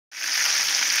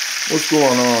What's going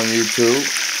on, YouTube?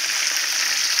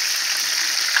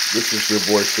 This is your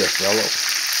boy Chef Mello,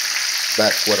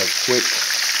 back with a quick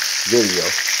video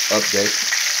update.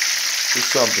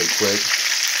 Just something quick.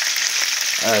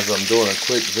 As I'm doing a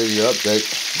quick video update,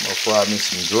 I'm gonna fry me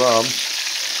some drums.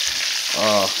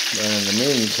 And in the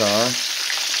meantime,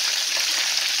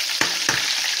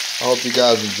 I hope you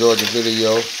guys enjoyed the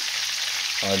video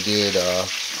I did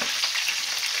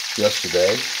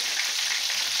yesterday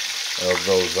of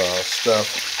those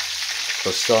stuffed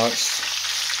croissants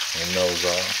and those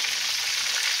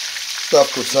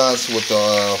stuffed croissants with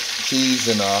cheese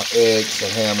and eggs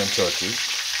and ham and turkey.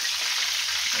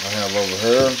 I have over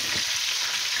here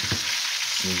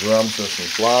some drums and some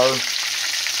flour.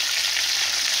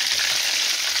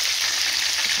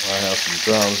 I have some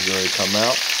drums ready to come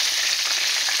out.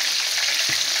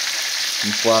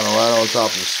 I'm frying right on top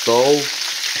of the stove.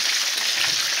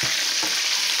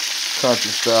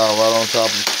 Country style right on top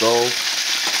of the stove.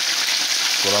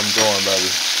 That's what I'm doing,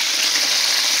 baby.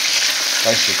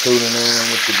 Thanks for tuning in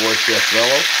with your boy Chef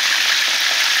Mello.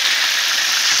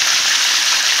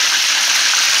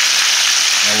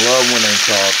 I love when they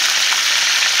talk.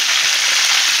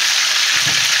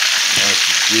 Nice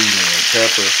and seasoning and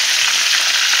pepper.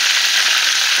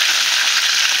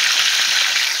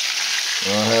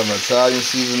 I have an Italian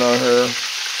seasoning on here.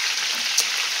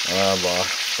 I have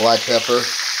black pepper.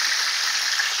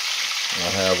 I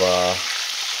have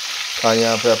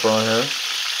cayenne pepper on here.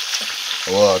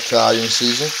 Well, Italian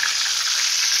season.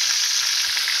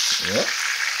 Yep.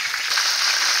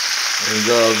 There you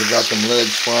go. We got them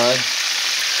legs frying.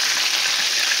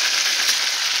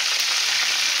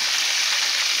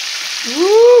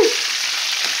 Woo!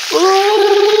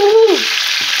 Woo!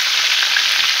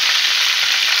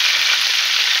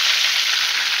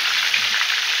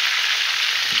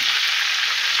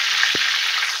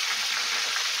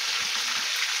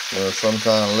 Well,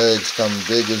 sometimes legs come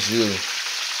big as you.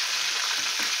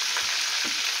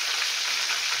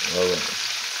 Well,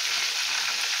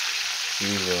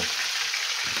 these are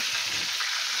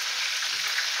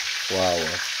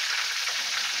flour.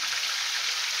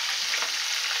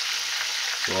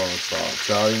 So it's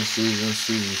Italian season,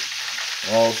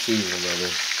 all season,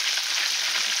 baby.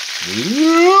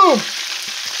 Yeah!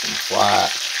 Some fry.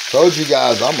 Told you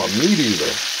guys I'm a meat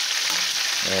eater.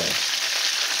 Man.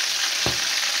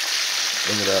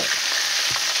 Look at that.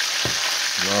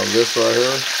 Now this right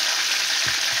here,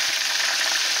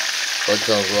 that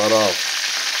comes right off.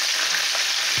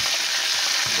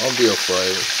 Don't be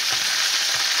afraid.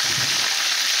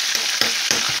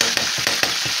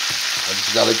 I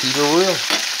just gotta keep it real.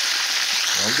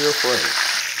 Don't be afraid.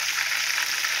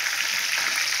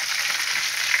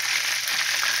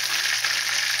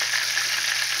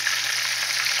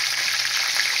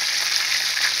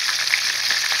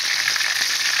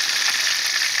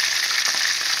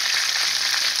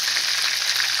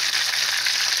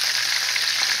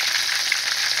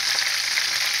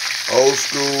 Old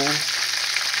school,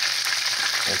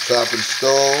 on top of the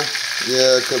stove.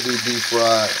 Yeah, it could be deep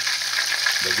fried,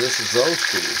 but this is old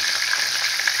school.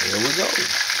 Here we go.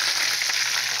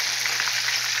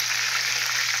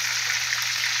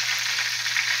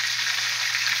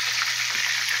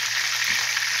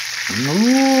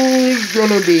 Ooh, it's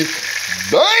gonna be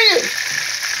banging.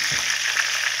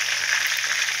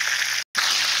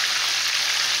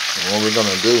 What we're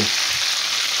gonna do?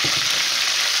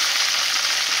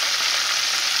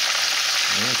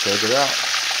 Check it out.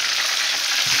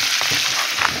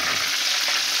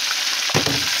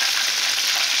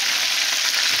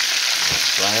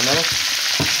 Try a minute.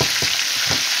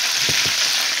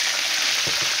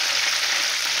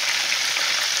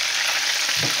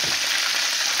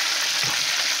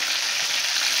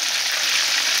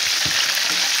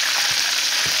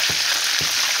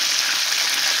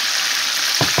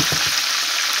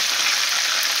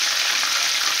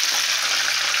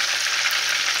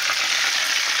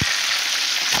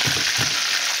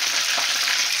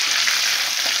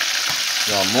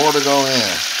 Got more to go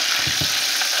in.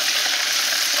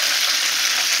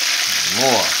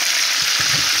 More.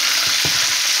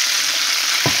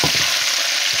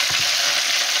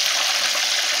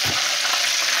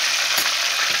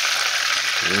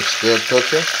 It's still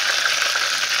cooking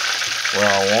where I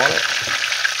want it.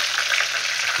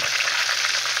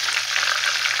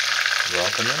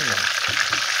 Drop it in there.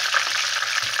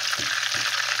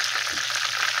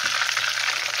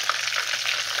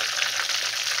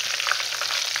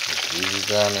 Easy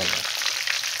down in there.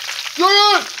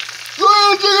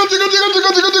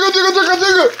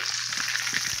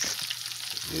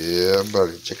 Yeah,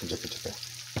 buddy. Chicken.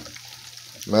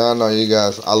 Man, I know you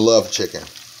guys, I love chicken.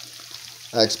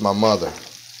 Ask my mother.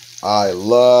 I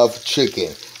love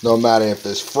chicken. No matter if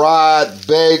it's fried,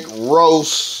 baked,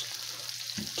 roast,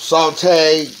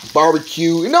 saute,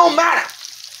 barbecue. It don't matter.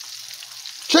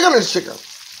 Chicken is chicken.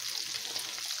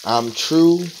 I'm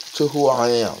true to who I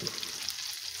am.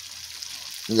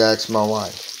 You gotta ask my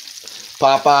wife.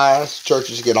 Popeyes,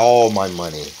 churches get all my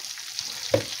money.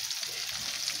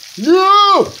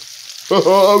 Yeah!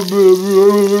 I'll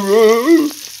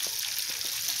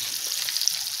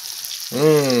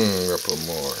put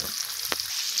more.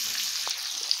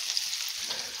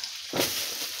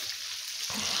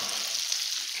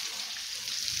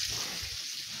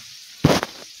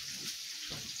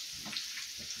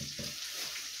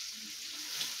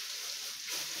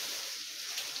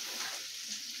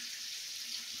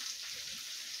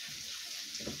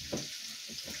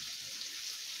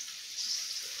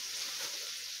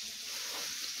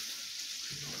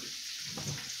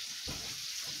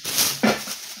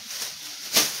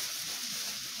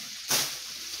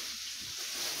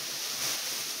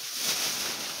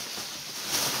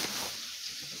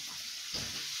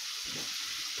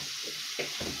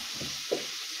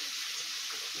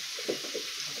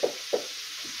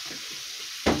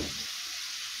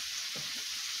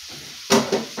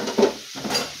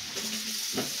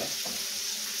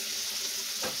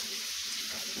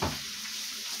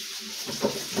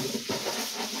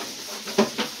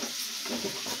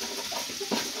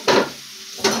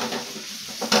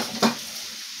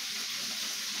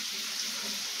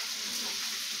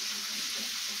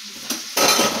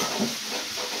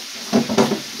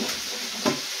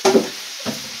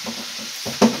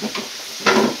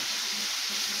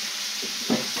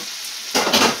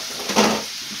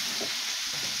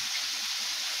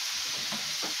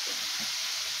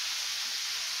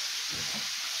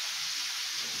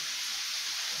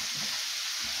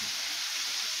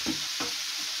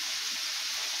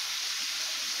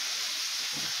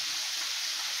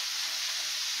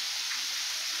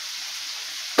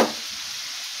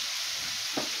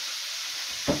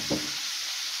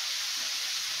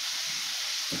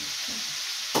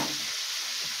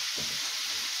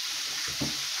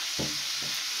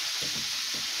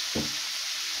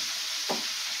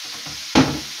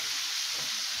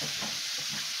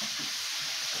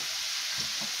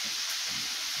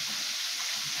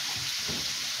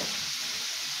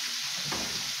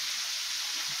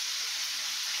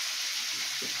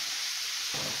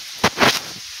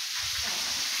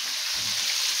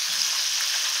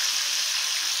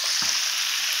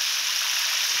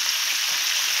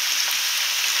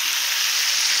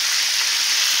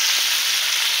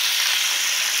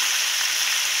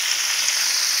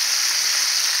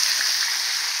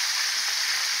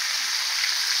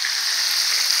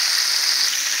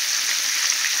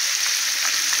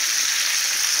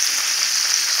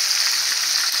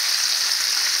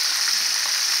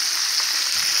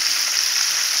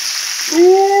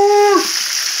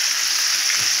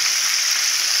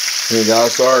 Hey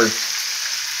guys, sorry.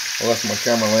 I left my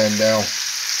camera laying down.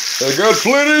 It got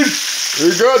plenty.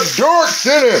 It got darks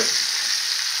in it.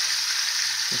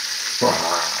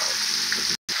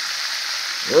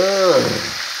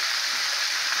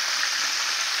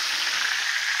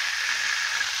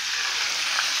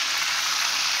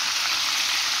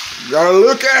 You gotta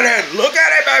look at it. Look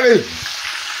at it, baby.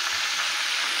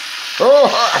 Oh,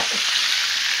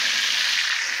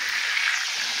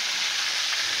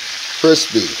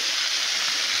 crispy.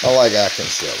 I like acting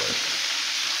silly.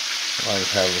 I like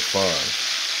having fun.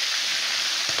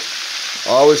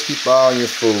 Always keep an eye on your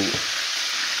food.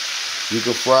 You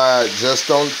can fry it just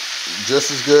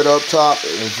as good up top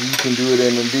as you can do it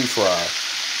in the deep fry.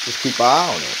 Just keep an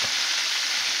eye on it.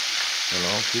 You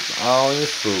know, keep an eye on your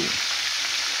food.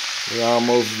 We're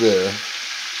almost there.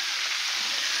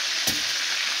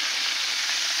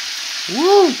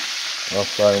 Woo! I'll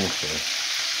try them too.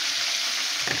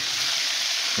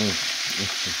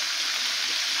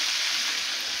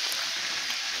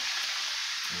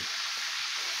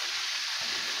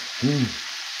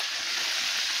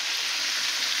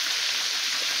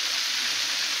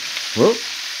 Well.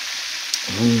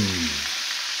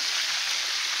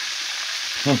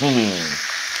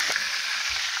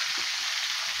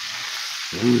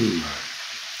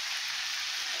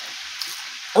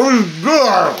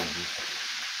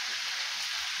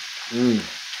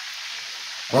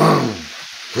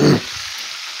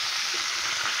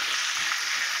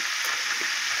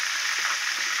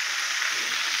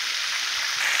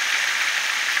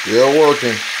 Still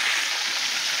working.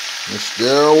 It's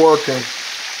still working.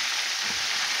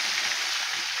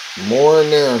 More in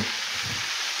there.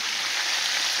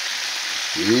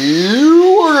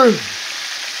 Still working.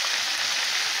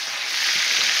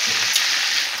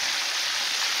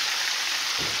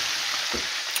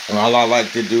 And all I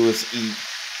like to do is eat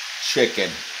chicken.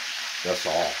 That's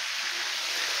all.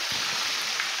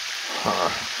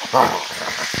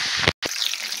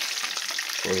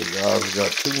 Okay, guys, we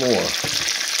got 2 more.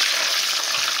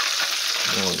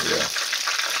 Oh yeah.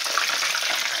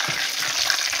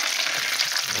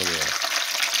 Oh yeah.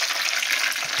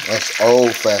 That's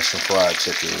old-fashioned fried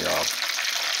chicken, y'all.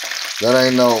 That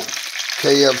ain't no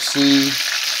KFC.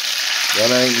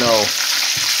 That ain't no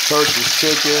Church's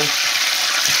chicken.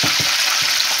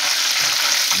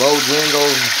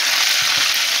 Bojangles.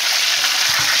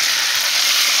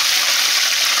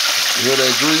 You hear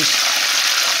that grease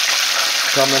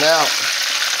coming out?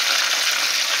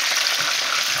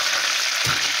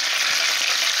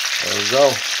 There we go.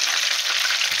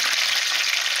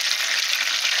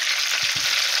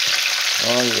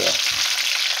 Oh yeah.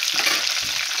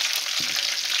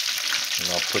 And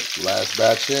I'll put the last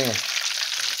batch in.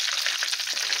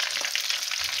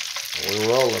 We're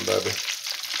rolling, baby.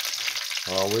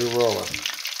 Oh, we're rolling.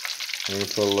 We can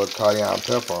put a little cayenne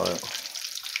pepper on it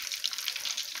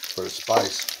for the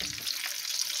spice.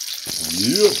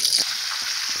 Yeah.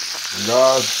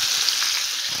 Guys,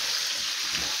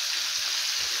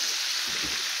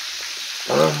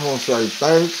 I just want to say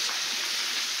thanks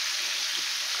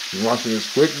for watching this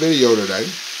quick video today.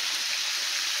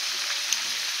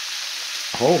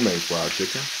 Homemade fried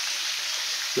chicken.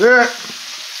 Yeah.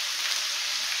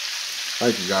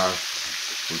 Thank you guys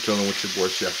for chilling with your boy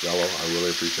Chef Vello. I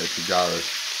really appreciate you guys'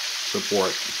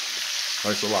 support.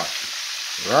 Thanks a lot.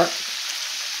 Alright?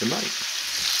 Good night.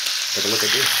 Take a look at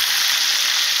this.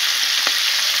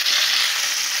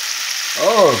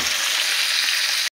 Oh!